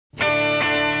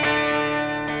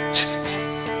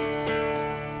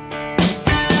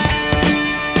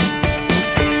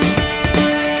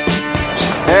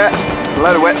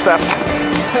Load of wet stuff.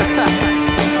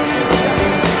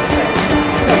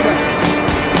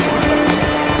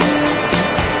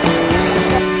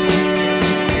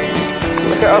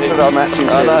 Look at us with our matching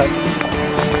shoes. I know.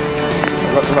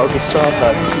 I've got the whole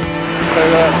Gestapo. So,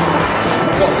 I've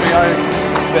got my own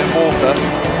bit of water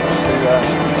to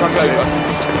chuck over.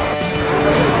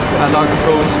 And Niagra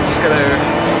Falls, just going to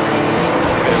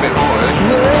get a bit more really.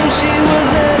 When she was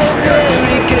an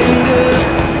American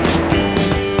girl,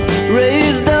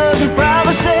 raised on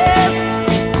promises,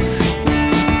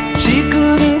 she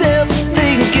couldn't help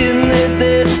thinking that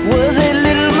there was a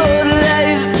little more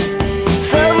life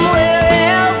somewhere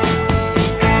else.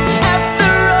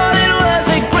 After all, it was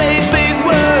a great big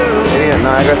world. Idiot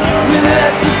Niagara. With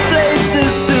lots of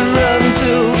places to run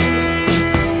to.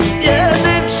 Yeah,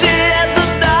 then she had to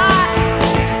die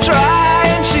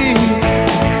trying. She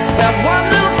had one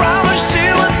little promise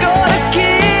she was gonna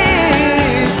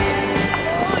keep.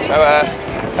 So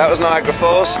that was Niagara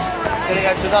Falls. Gonna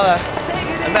go to another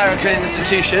American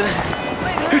institution.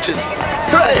 Hooters.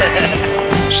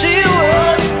 She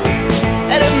was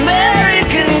an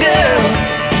American girl.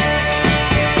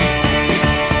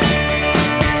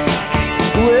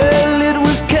 Well, it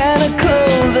was kinda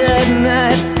cold that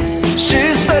night.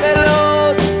 She stood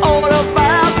alone on a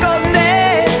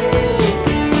balcony.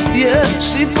 Yeah,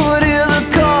 she could hear the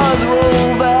cars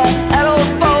roll by. An old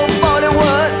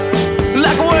 441,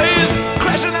 like waves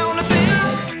crashing on the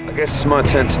beach. I guess it's my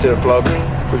turn to do a blog.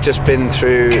 We've just been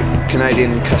through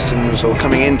Canadian customs, or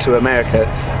coming into America,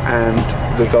 and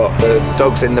we've got the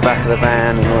dogs in the back of the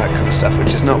van and all that kind of stuff,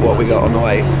 which is not what we got on the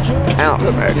way out of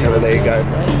America, but there you go.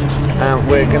 And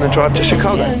we're going to drive to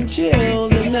Chicago.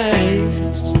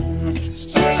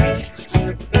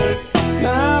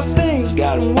 Now things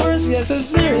gotten worse, yes, a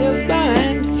serious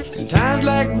bind. In times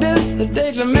like this, it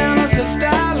takes a man with a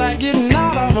style like getting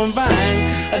out of a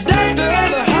bind. A doctor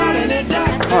of the heart and a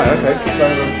doctor. Hi, okay. So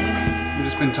we've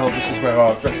just been told this is where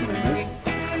our dressing room is.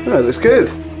 Oh, it looks good.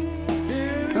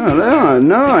 Oh, they are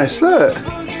nice, look.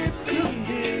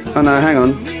 Oh no, hang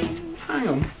on. Hang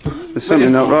on. There's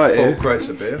something not right here. Crates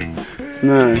of beer.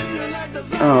 No.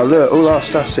 Oh, look, all our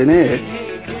stuff's in here.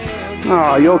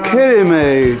 Oh, you're kidding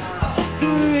me.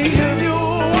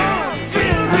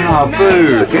 Oh,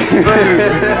 boo!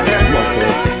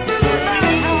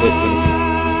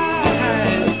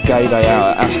 Gay day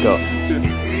out at Ascot.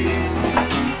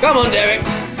 Come on, Derek.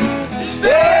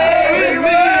 Stay with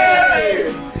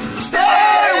me!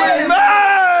 Stay with me!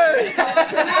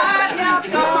 Tonight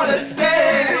you're gonna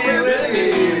stay with me.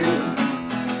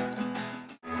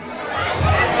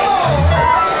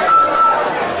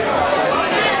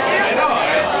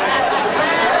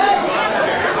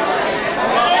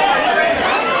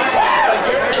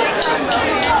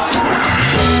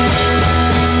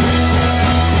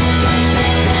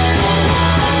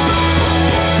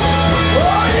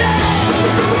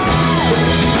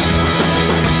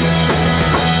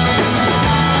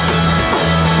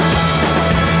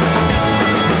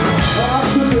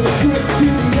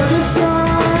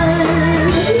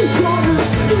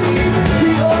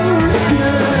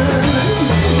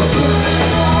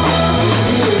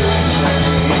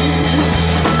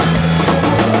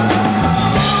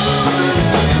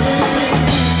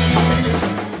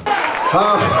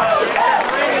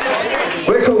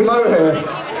 We're called Mohair,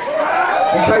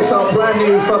 in case our brand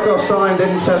new fuck off sign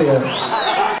didn't tell you.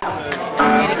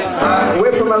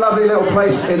 We're from a lovely little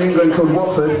place in England called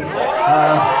Watford. You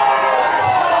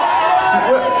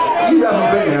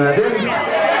haven't been there, have you?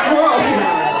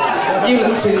 Well, you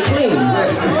look too clean.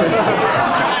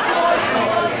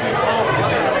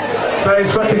 But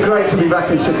it's fucking great to be back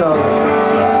in Chicago.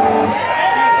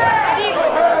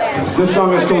 This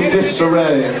song is called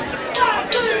Disarray.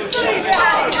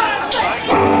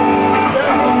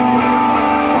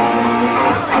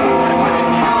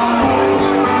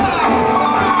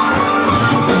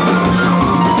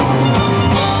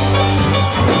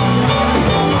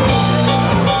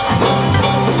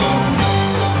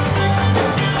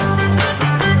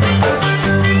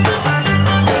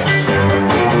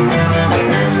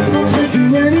 Cause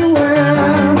when you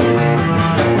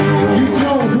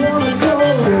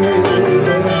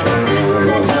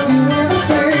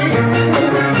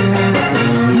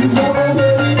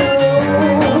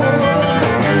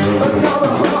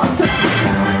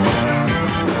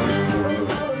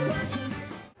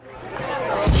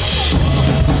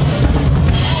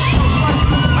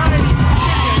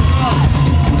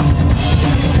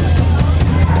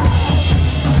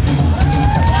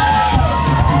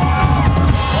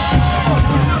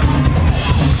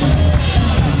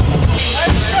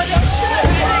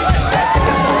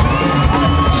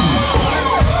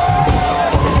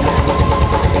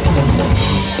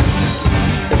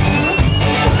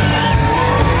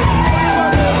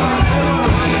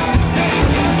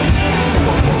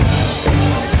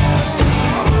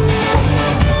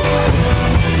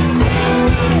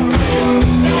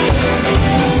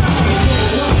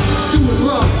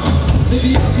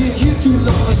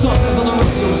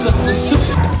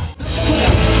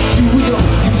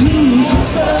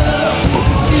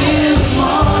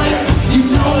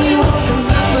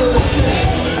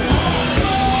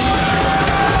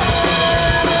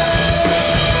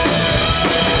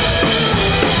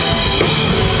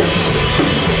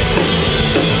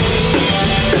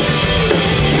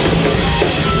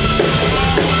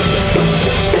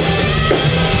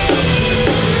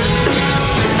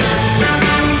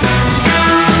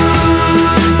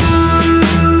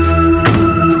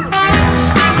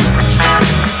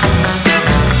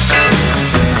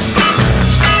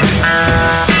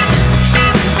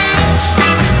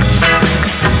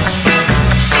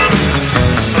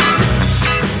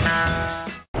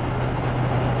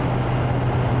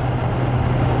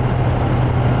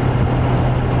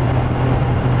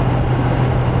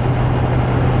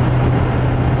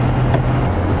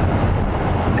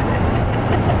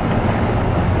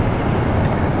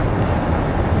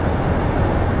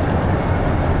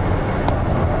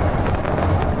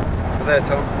there,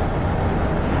 Tom.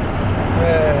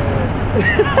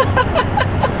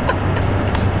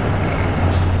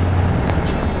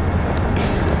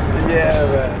 Yeah,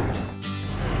 man.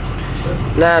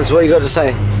 Nance, what you got to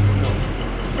say?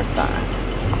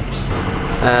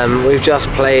 We've just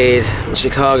played in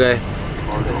Chicago.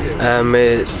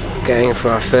 We're going for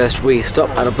our first wee stop.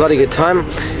 Had a bloody good time.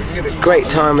 Great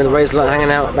time with the Razorlight hanging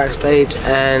out backstage,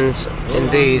 and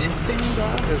indeed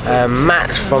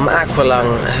Matt from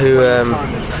Aqualung, who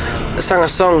sang a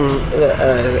song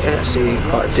that is actually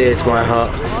quite dear to my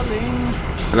heart,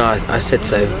 and I said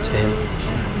so to him,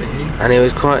 and he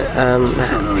was quite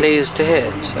pleased to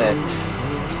hear, so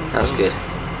that's good.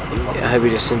 Yeah, I hope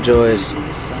you just enjoyed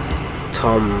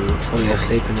Tom falling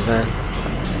asleep in the van.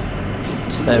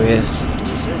 There he is.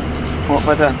 What have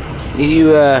I done?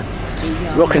 You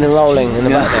rocking and rolling in the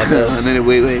back there, Bill. And then a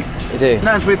wee. You do.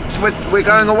 No, we're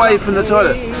going away from the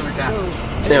toilet.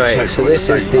 Anyway, so this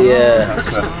is the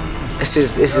this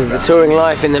is the touring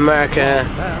life in America.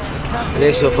 At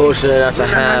least you're fortunate enough to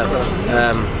have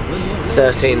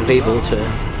 13 people to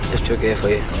lift your gear for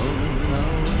you.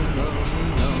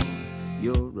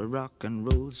 You're a rock and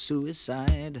roll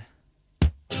suicide.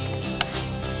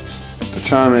 The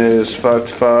time is 5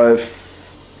 to 5.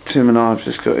 Tim and I have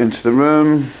just got into the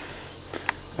room,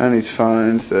 only to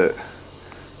find that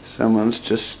someone's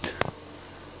just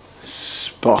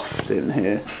spoffed in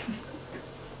here.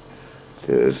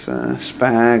 There's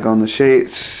spag on the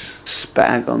sheets,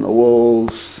 spag on the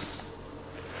walls.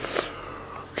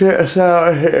 Get us out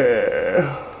of here.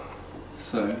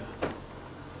 So, I'm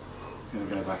going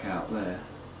to go back out there.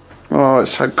 Oh,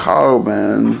 it's so cold,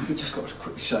 man. We just got to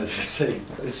quickly show you the scene.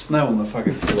 There's snow on the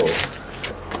fucking floor.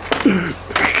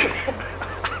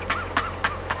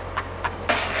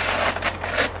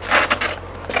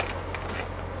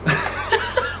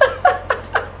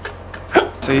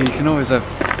 So you can always have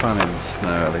fun in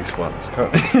snow at least once,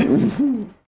 can't you?